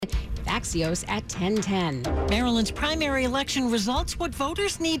Axios at 10:10. Maryland's primary election results, what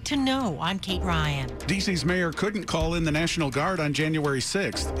voters need to know. I'm Kate Ryan. D.C.'s mayor couldn't call in the National Guard on January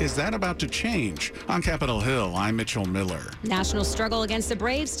 6th. Is that about to change? On Capitol Hill, I'm Mitchell Miller. National struggle against the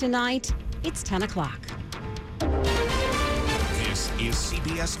Braves tonight. It's 10 o'clock. This is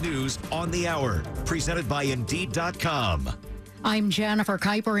CBS News on the Hour, presented by Indeed.com. I'm Jennifer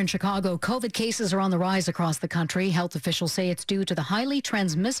Kuiper in Chicago. COVID cases are on the rise across the country. Health officials say it's due to the highly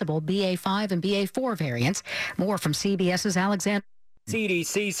transmissible BA5 and BA4 variants. More from CBS's Alexander.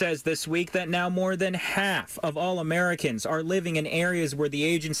 CDC says this week that now more than half of all Americans are living in areas where the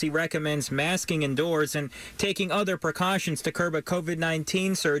agency recommends masking indoors and taking other precautions to curb a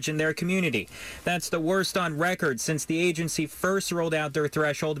COVID-19 surge in their community. That's the worst on record since the agency first rolled out their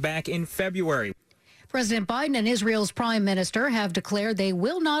threshold back in February. President Biden and Israel's prime minister have declared they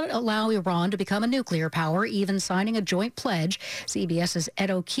will not allow Iran to become a nuclear power, even signing a joint pledge. CBS's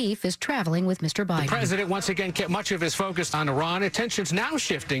Ed O'Keefe is traveling with Mr. Biden. The president once again kept much of his focus on Iran. Attention's now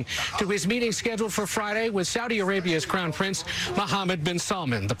shifting to his meeting scheduled for Friday with Saudi Arabia's Crown Prince Mohammed bin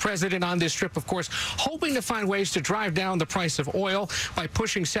Salman. The president on this trip, of course, hoping to find ways to drive down the price of oil by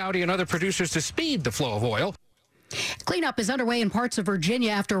pushing Saudi and other producers to speed the flow of oil. Cleanup is underway in parts of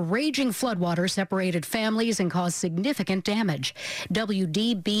Virginia after raging floodwaters separated families and caused significant damage.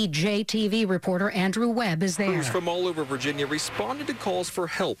 WDBJ-TV reporter Andrew Webb is there. Crews from all over Virginia responded to calls for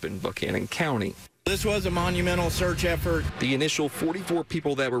help in Buchanan County. This was a monumental search effort. The initial 44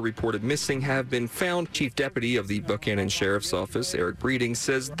 people that were reported missing have been found. Chief Deputy of the Buchanan Sheriff's Office, Eric Breeding,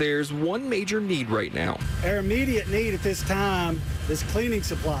 says there's one major need right now. Our immediate need at this time is cleaning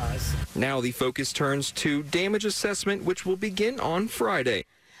supplies. Now the focus turns to damage assessment, which will begin on Friday.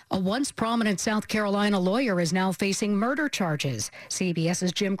 A once prominent South Carolina lawyer is now facing murder charges.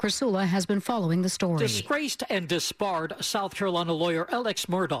 CBS's Jim Krasula has been following the story. Disgraced and disbarred South Carolina lawyer Alex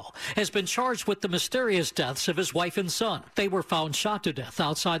Murdaugh has been charged with the mysterious deaths of his wife and son. They were found shot to death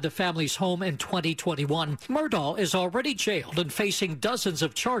outside the family's home in 2021. Murdaugh is already jailed and facing dozens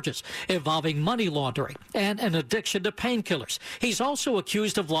of charges involving money laundering and an addiction to painkillers. He's also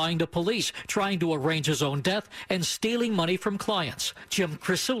accused of lying to police, trying to arrange his own death, and stealing money from clients. Jim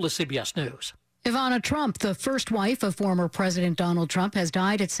Krasula, CBS News. Ivana Trump, the first wife of former President Donald Trump, has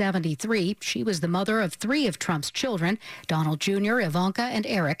died at 73. She was the mother of 3 of Trump's children, Donald Jr., Ivanka, and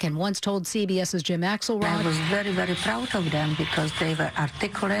Eric, and once told CBS's Jim Axelrod. I was very, very proud of them because they were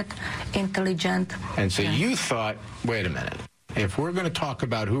articulate, intelligent. And so you thought, wait a minute, if we're going to talk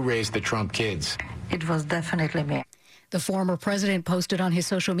about who raised the Trump kids. It was definitely me. The former president posted on his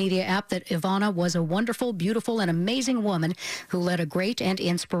social media app that Ivana was a wonderful, beautiful, and amazing woman who led a great and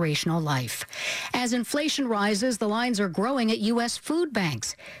inspirational life. As inflation rises, the lines are growing at U.S. food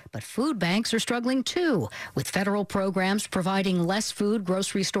banks. But food banks are struggling too, with federal programs providing less food,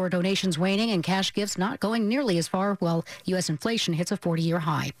 grocery store donations waning, and cash gifts not going nearly as far while U.S. inflation hits a 40-year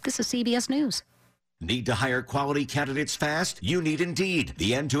high. This is CBS News. Need to hire quality candidates fast? You need Indeed,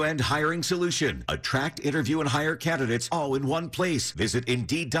 the end-to-end hiring solution. Attract, interview, and hire candidates all in one place. Visit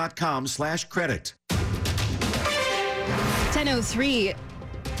Indeed.com/credit. 10:03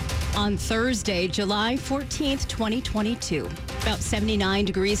 on Thursday, July 14th, 2022. About 79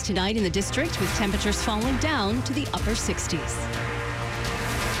 degrees tonight in the district, with temperatures falling down to the upper 60s.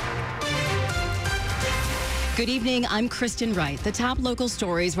 Good evening, I'm Kristen Wright. The top local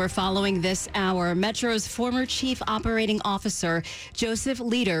stories we're following this hour. Metro's former chief operating officer, Joseph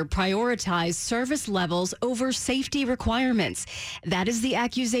Leder, prioritized service levels over safety requirements. That is the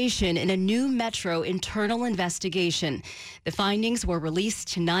accusation in a new Metro internal investigation. The findings were released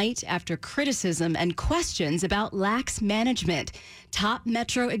tonight after criticism and questions about lax management. Top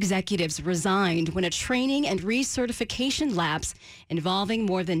Metro executives resigned when a training and recertification lapse involving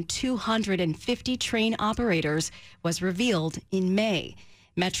more than 250 train operators was revealed in May.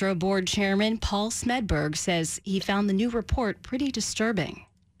 Metro Board Chairman Paul Smedberg says he found the new report pretty disturbing.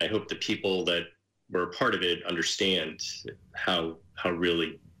 I hope the people that were a part of it understand how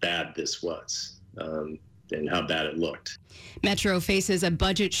really bad this was. And how bad it looked. Metro faces a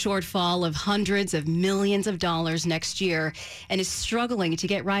budget shortfall of hundreds of millions of dollars next year and is struggling to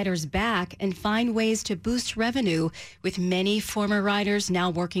get riders back and find ways to boost revenue, with many former riders now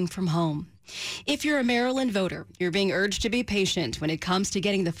working from home. If you're a Maryland voter, you're being urged to be patient when it comes to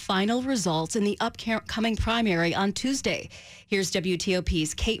getting the final results in the upcoming primary on Tuesday. Here's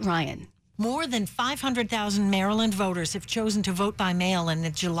WTOP's Kate Ryan. More than 500,000 Maryland voters have chosen to vote by mail in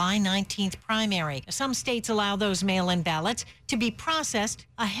the July 19th primary. Some states allow those mail-in ballots to be processed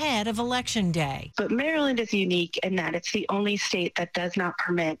ahead of Election Day. But Maryland is unique in that it's the only state that does not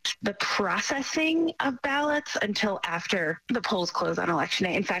permit the processing of ballots until after the polls close on Election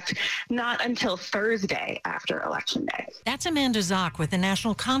Day. In fact, not until Thursday after Election Day. That's Amanda Zock with the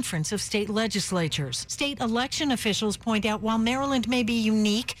National Conference of State Legislatures. State election officials point out while Maryland may be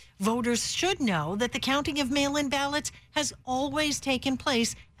unique, voters should know that the counting of mail-in ballots has always taken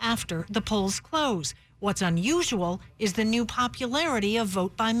place after the polls close. What's unusual is the new popularity of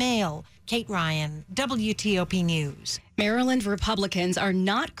vote by mail. Kate Ryan, WTOP News. Maryland Republicans are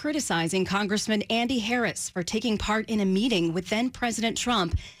not criticizing Congressman Andy Harris for taking part in a meeting with then-President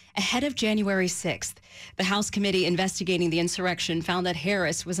Trump ahead of January 6th. The House committee investigating the insurrection found that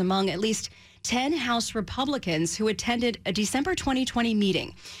Harris was among at least 10 House Republicans who attended a December 2020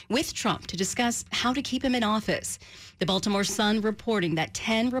 meeting with Trump to discuss how to keep him in office. The Baltimore Sun reporting that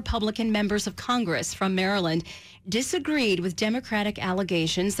 10 Republican members of Congress from Maryland disagreed with Democratic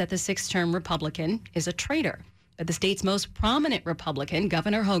allegations that the six-term Republican is a traitor. But the state's most prominent Republican,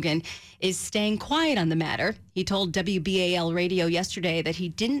 Governor Hogan, is staying quiet on the matter. He told WBAL Radio yesterday that he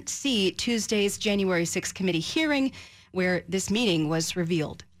didn't see Tuesday's January 6th committee hearing where this meeting was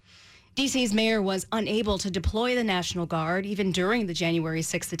revealed. D.C.'s mayor was unable to deploy the National Guard even during the January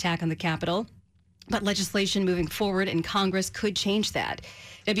 6th attack on the Capitol. But legislation moving forward in Congress could change that.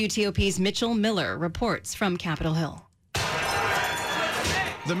 WTOP's Mitchell Miller reports from Capitol Hill.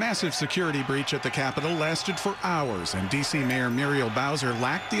 The massive security breach at the Capitol lasted for hours, and D.C. Mayor Muriel Bowser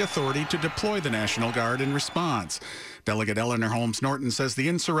lacked the authority to deploy the National Guard in response. Delegate Eleanor Holmes Norton says the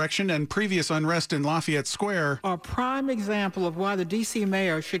insurrection and previous unrest in Lafayette Square are a prime example of why the D.C.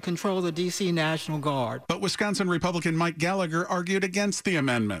 mayor should control the D.C. National Guard. But Wisconsin Republican Mike Gallagher argued against the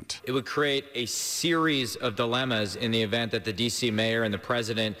amendment. It would create a series of dilemmas in the event that the D.C. mayor and the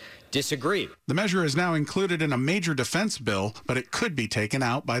president disagree. The measure is now included in a major defense bill, but it could be taken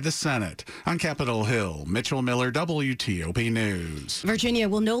out by the Senate. On Capitol Hill, Mitchell Miller, WTOP News. Virginia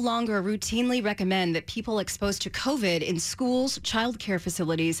will no longer routinely recommend that people exposed to COVID in schools, child care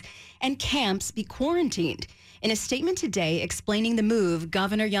facilities, and camps be quarantined. In a statement today explaining the move,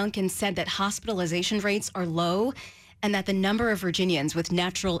 Governor Youngkin said that hospitalization rates are low and that the number of Virginians with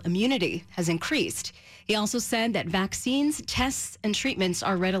natural immunity has increased. He also said that vaccines, tests, and treatments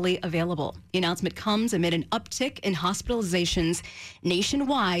are readily available. The announcement comes amid an uptick in hospitalizations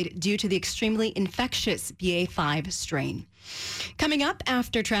nationwide due to the extremely infectious BA.5 strain. Coming up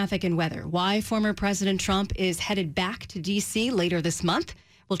after traffic and weather, why former President Trump is headed back to D.C. later this month.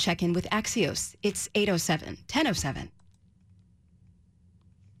 We'll check in with Axios. It's 10:07.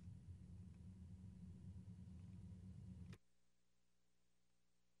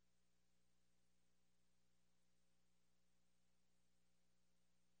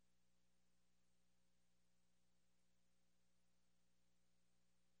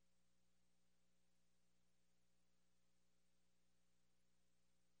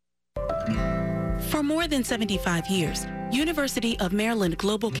 For more than 75 years, University of Maryland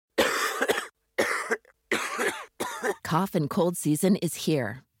Global Cough and cold season is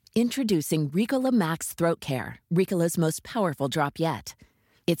here. Introducing Ricola Max Throat Care, Ricola's most powerful drop yet.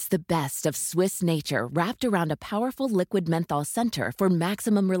 It's the best of Swiss nature wrapped around a powerful liquid menthol center for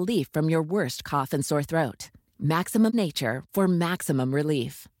maximum relief from your worst cough and sore throat. Maximum nature for maximum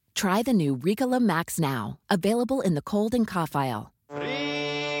relief. Try the new Ricola Max now, available in the cold and cough aisle.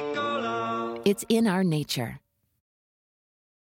 It's in our nature.